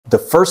the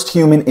first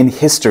human in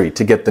history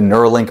to get the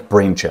Neuralink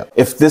brain chip.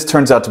 If this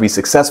turns out to be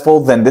successful,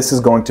 then this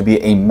is going to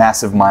be a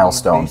massive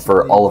milestone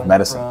for all of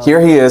medicine. Here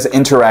he is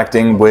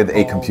interacting with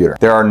a computer.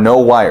 There are no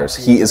wires.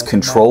 He is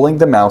controlling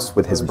the mouse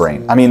with his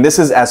brain. I mean, this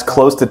is as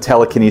close to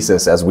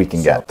telekinesis as we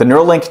can get. The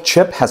Neuralink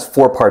chip has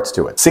 4 parts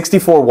to it.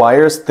 64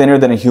 wires thinner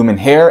than a human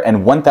hair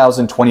and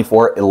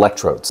 1024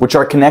 electrodes, which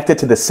are connected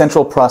to the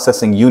central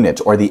processing unit,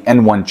 or the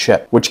N1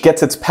 chip, which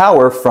gets its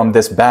power from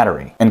this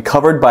battery and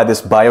covered by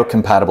this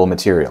biocompatible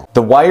material.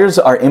 The wires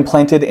are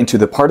implanted into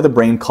the part of the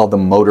brain called the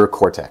motor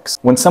cortex.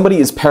 When somebody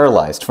is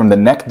paralyzed from the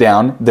neck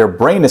down, their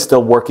brain is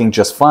still working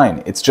just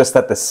fine. It's just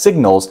that the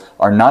signals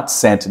are not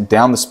sent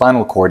down the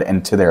spinal cord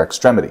and to their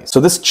extremities. So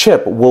this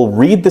chip will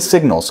read the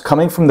signals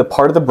coming from the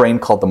part of the brain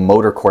called the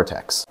motor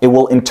cortex. It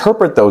will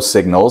interpret those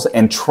signals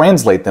and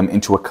translate them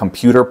into a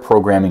computer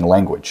programming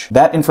language.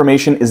 That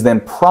information is then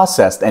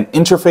processed and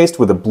interfaced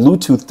with a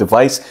Bluetooth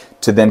device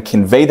to then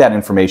convey that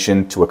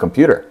information to a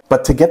computer.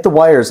 But to get the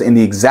wires in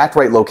the exact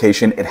right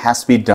location, it has to be